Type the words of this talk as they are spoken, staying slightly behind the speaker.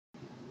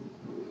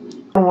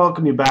I want to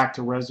welcome you back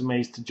to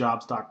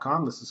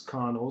resumes2jobs.com. This is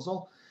Con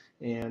Ozel,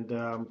 and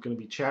I'm going to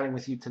be chatting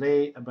with you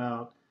today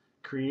about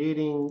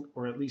creating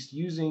or at least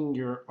using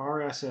your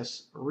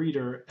RSS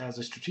reader as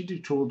a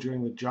strategic tool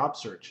during the job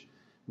search.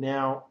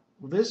 Now,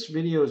 this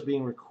video is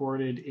being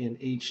recorded in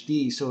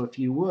HD, so if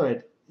you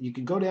would, you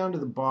could go down to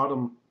the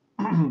bottom,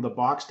 the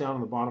box down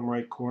in the bottom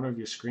right corner of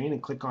your screen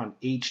and click on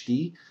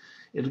HD.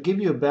 It'll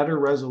give you a better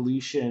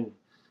resolution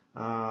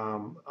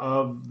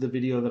of the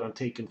video that I'm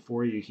taking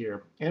for you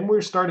here. And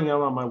we're starting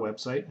out on my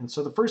website, and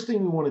so the first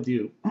thing we want to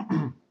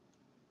do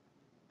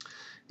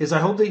is I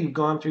hope that you've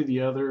gone through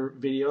the other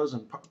videos,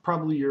 and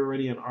probably you're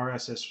already an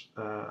RSS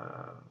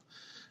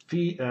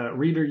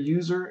reader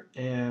user,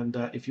 and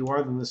if you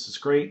are, then this is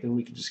great. Then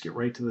we can just get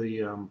right to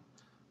the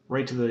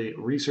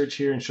research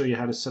here and show you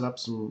how to set up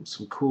some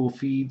cool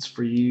feeds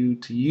for you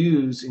to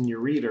use in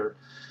your reader.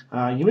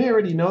 You may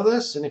already know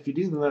this, and if you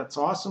do, then that's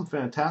awesome,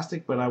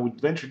 fantastic, but I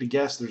would venture to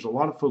guess there's a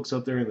lot of folks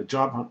out there in the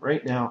job hunt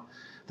right now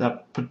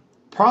that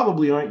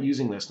probably aren't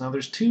using this. Now,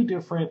 there's two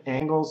different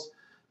angles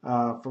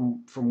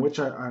from which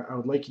I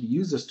would like you to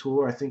use this tool,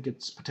 or I think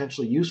it's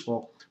potentially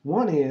useful.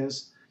 One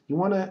is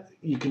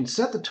you can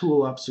set the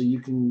tool up so you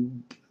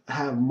can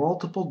have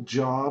multiple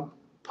job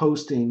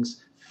postings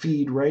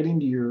feed right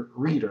into your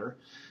reader,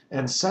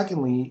 and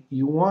secondly,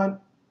 you want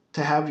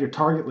to have your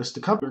target list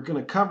to cover. We're going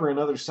to cover in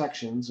other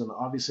sections and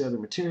obviously other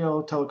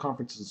material,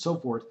 teleconferences, and so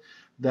forth,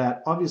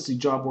 that obviously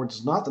job boards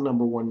is not the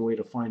 #1 way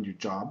to find your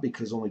job,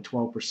 because only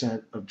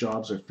 12% of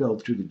jobs are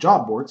filled through the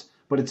job boards,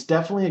 but it's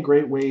definitely a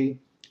great way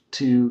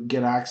to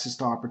get access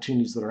to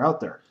opportunities that are out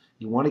there.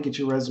 You want to get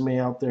your resume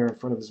out there in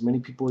front of as many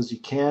people as you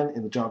can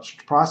in the job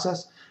search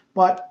process,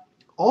 but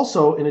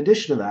also in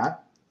addition to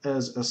that,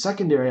 as a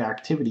secondary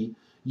activity,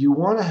 you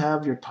want to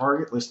have your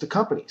target list of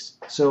companies.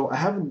 So I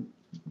haven't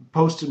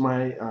posted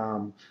my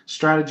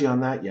strategy on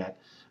that yet,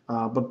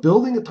 but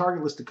building a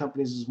target list of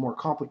companies is more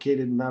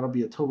complicated, and that'll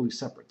be a totally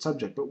separate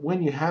subject. But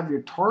when you have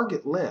your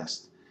target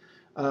list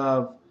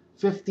of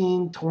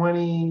 15,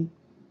 20,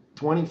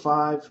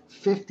 25,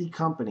 50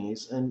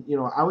 companies, and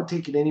I would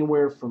take it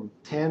anywhere from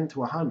 10 to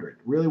 100,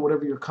 really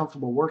whatever you're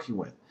comfortable working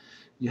with.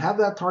 You have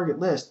that target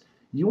list,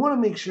 you want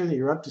to make sure that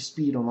you're up to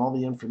speed on all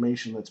the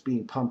information that's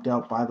being pumped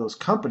out by those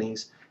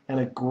companies, and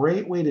a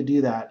great way to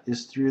do that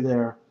is through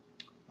their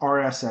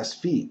RSS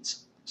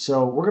feeds.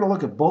 So we're going to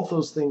look at both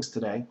those things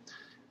today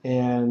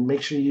and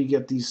make sure you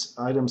get these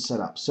items set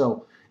up.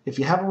 So if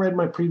you haven't read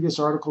my previous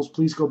articles,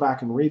 please go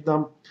back and read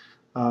them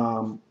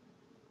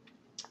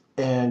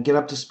and get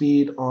up to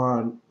speed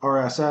on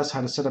RSS,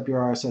 how to set up your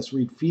RSS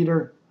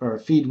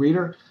feed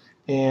reader,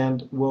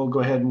 and we'll go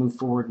ahead and move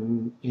forward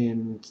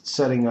in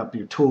setting up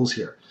your tools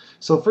here.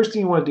 So first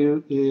thing you want to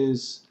do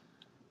is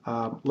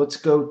let's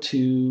go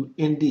to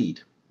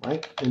Indeed.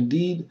 Right?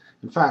 Indeed,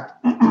 in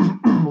fact,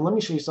 let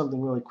me show you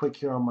something really quick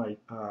here on my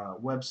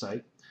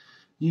website.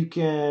 You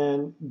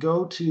can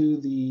go to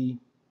the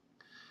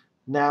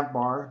nav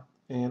bar,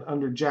 and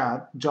under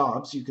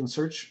jobs, you can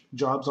search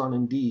jobs on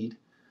Indeed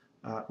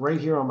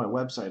right here on my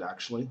website,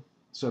 actually.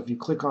 So if you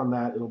click on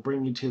that, it'll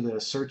bring you to the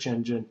search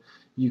engine.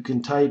 You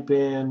can type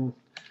in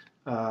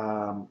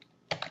the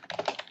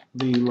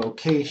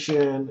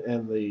location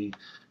and the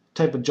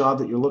type of job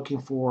that you're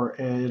looking for,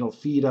 and it'll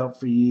feed out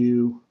for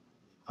you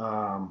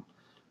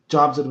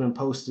jobs that have been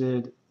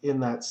posted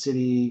in that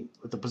city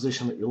with the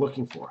position that you're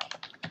looking for.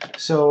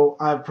 So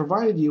I've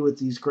provided you with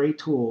these great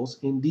tools.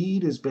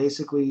 Indeed is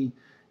basically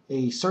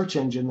a search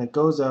engine that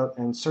goes out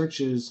and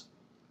searches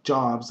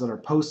jobs that are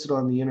posted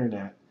on the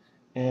internet,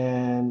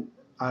 and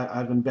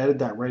I've embedded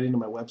that right into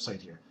my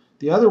website here.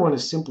 The other one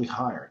is Simply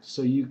Hired,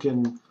 so you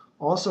can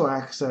also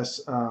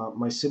access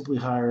my Simply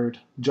Hired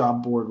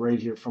job board right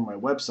here from my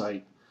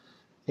website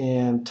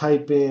and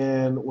type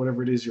in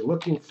whatever it is you're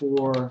looking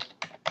for.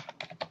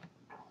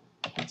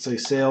 Let's say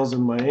sales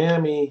in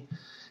Miami,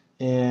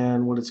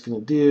 and what it's going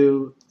to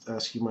do,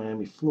 ask you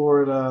Miami,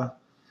 Florida,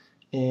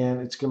 and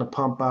it's going to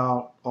pump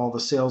out all the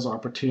sales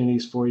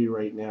opportunities for you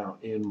right now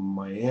in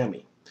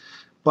Miami.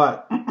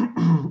 But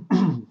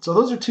so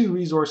those are two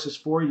resources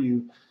for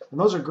you, and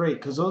those are great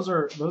because those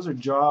are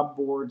job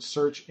board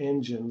search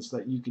engines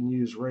that you can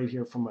use right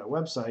here from my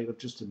website. I've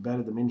just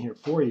embedded them in here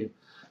for you.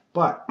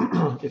 But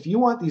if you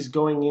want these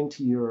going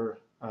into your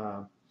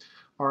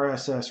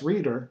RSS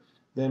reader,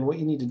 then what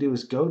you need to do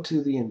is go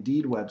to the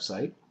Indeed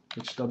website,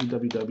 which is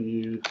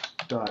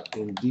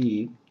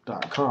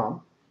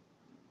www.indeed.com.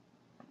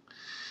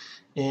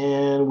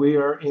 And we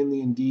are in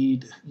the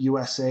Indeed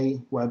USA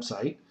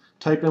website.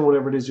 Type in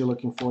whatever it is you're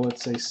looking for.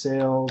 Let's say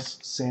sales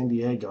San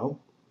Diego.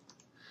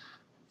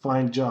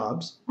 Find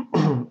jobs.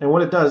 And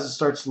what it does is it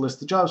starts to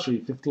list the jobs for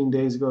you. 15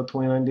 days ago,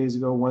 29 days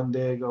ago, 1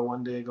 day ago,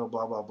 1 day ago,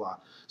 blah, blah, blah.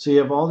 So you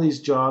have all these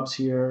jobs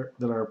here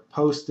that are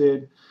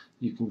posted.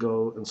 You can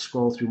go and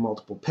scroll through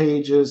multiple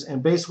pages,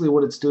 and basically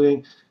what it's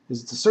doing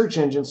is it's a search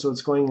engine, so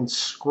it's going and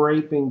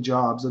scraping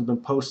jobs that have been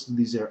posted to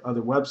these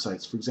other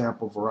websites. For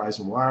example,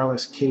 Verizon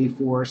Wireless,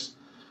 Kforce,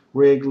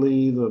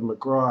 Wrigley, the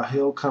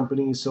McGraw-Hill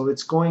Company. So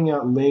it's going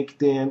out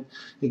LinkedIn.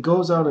 It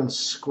goes out and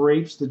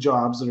scrapes the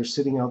jobs that are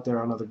sitting out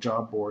there on other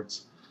job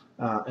boards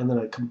and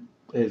then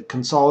it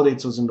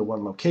consolidates those into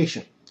one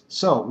location.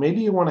 So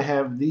maybe you want to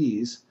have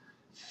these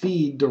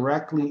feed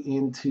directly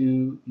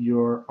into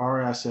your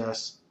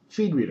RSS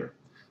feed reader.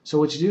 So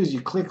what you do is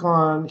you click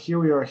on, here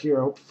we are here,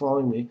 I hope you're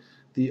following me,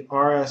 the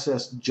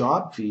RSS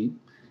job feed,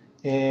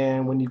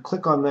 and when you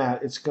click on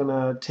that, it's going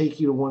to take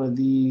you to one of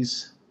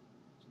these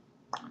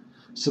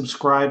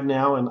subscribe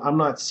now, and I'm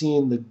not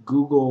seeing the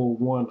Google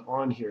one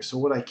on here. So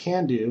what I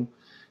can do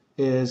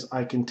is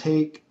I can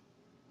take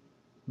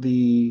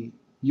the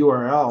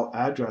URL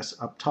address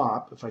up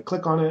top. If I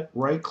click on it,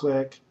 right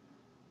click,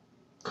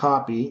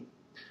 copy.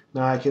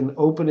 Now I can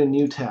open a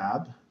new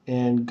tab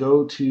and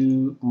go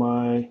to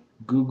my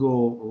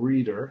Google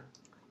Reader,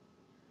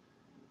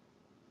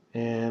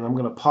 and I'm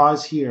going to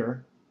pause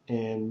here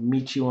and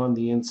meet you on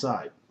the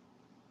inside.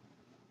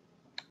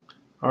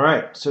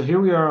 Alright, so here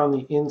we are on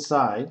the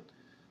inside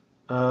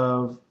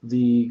of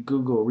the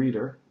Google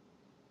Reader,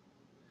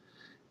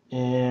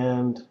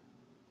 and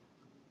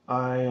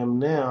I am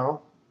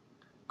now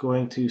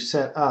going to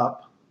set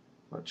up,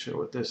 not sure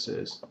what this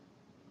is.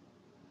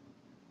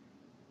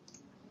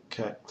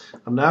 Okay,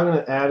 I'm now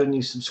going to add a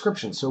new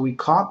subscription. So we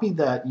copied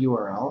that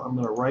URL. I'm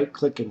going to right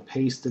click and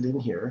paste it in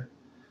here.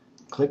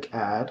 Click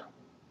add.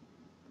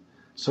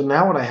 So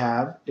now what I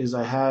have is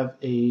I have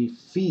a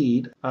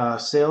feed,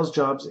 sales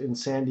jobs in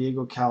San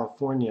Diego,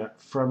 California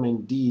from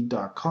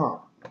Indeed.com,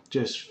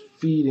 just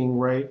feeding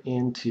right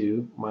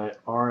into my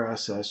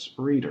RSS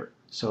reader.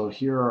 So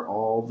here are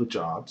all the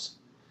jobs,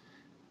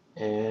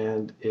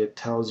 and it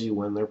tells you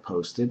when they're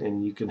posted,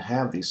 and you can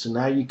have these. So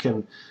now you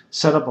can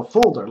set up a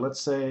folder.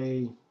 Let's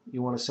say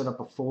you want to set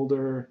up a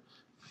folder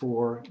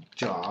for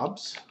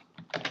jobs,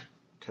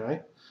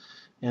 okay?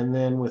 And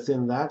then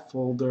within that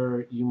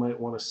folder, you might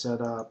want to set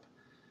up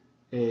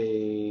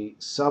a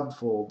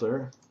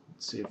subfolder.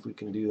 Let's see if we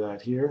can do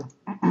that here.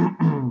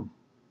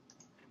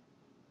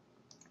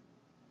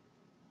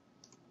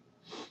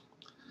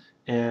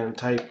 And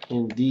type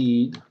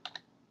Indeed.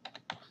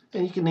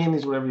 And you can name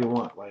these whatever you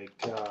want, like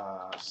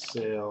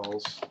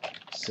Sales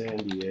San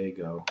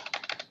Diego,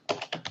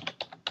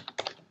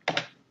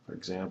 for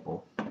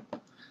example.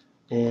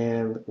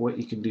 And what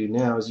you can do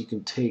now is you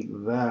can take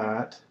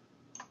that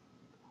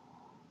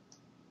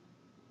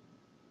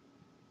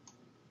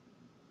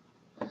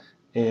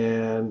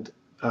and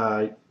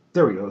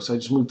there we go. So I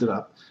just moved it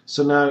up.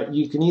 So now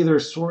you can either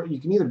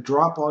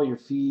drop all your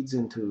feeds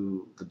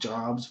into the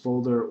jobs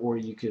folder, or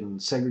you can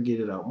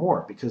segregate it out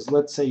more. Because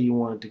let's say you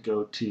wanted to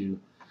go to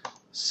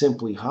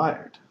Simply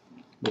Hired,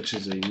 which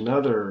is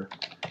another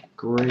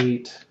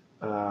great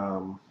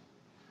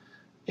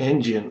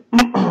engine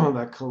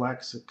that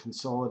collects and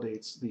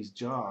consolidates these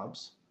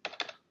jobs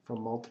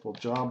from multiple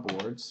job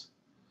boards.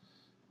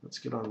 Let's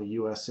get on the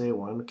USA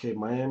one. Okay,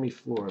 Miami,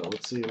 Florida.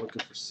 Let's say you're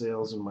looking for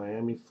sales in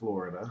Miami,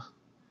 Florida.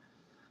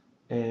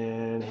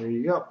 And here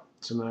you go.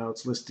 So now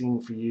it's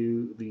listing for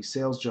you the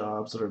sales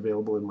jobs that are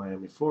available in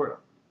Miami, Florida.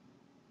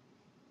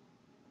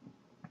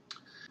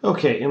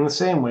 Okay, in the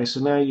same way, so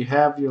now you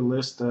have your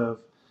list of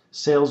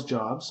sales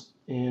jobs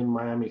in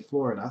Miami,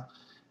 Florida.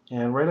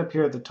 And right up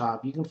here at the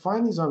top, you can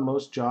find these on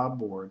most job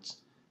boards.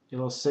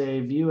 It'll say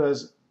view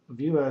as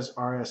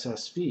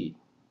RSS feed.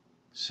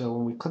 So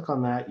when we click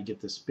on that, you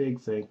get this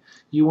big thing.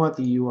 You want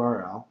the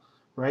URL.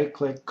 Right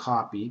click,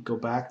 copy, go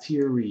back to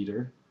your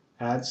reader,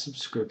 add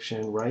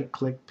subscription, right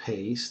click,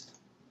 paste,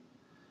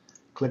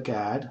 click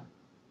add.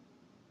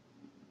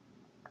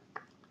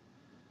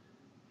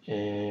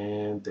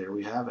 And there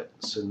we have it.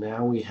 So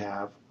now we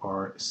have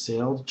our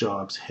sales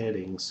jobs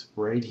headings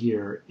right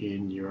here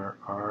in your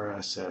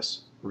RSS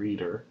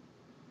reader.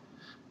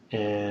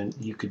 And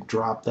you could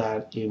drop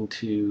that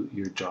into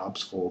your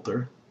jobs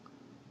folder.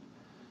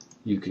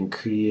 You can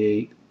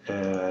create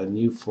a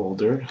new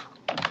folder.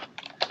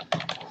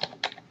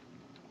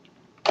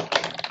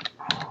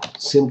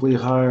 Simply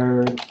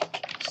Hired,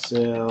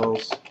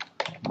 Sales,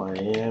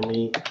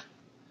 Miami,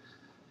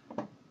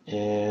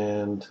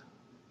 and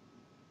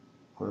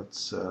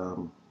let's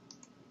have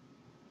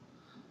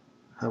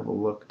a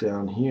look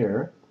down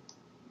here.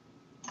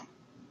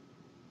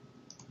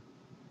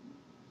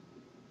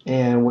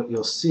 And what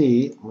you'll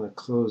see, I'm going to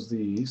close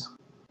these.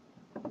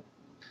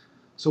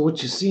 So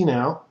what you see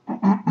now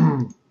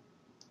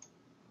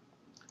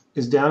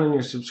is down in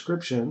your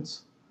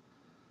subscriptions,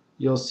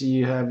 you'll see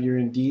you have your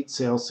Indeed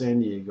Sales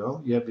San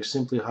Diego, you have your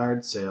Simply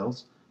Hired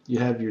Sales, you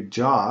have your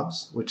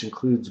jobs, which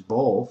includes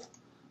both,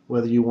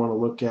 whether you want to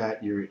look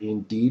at your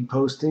Indeed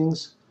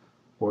postings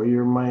or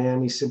your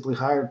Miami Simply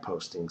Hired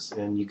postings.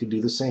 And you can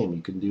do the same.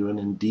 You can do an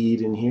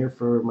Indeed in here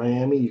for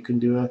Miami, you can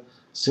do a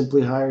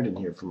Simply Hired in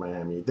here for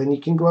Miami. Then you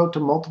can go out to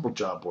multiple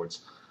job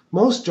boards.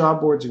 Most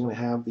job boards are going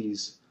to have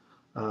these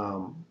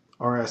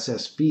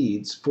RSS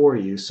feeds for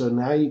you, so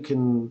now you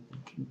can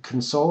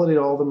consolidate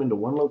all of them into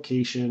one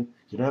location.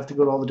 You don't have to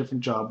go to all the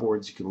different job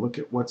boards. You can look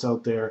at what's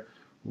out there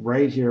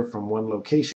right here from one location.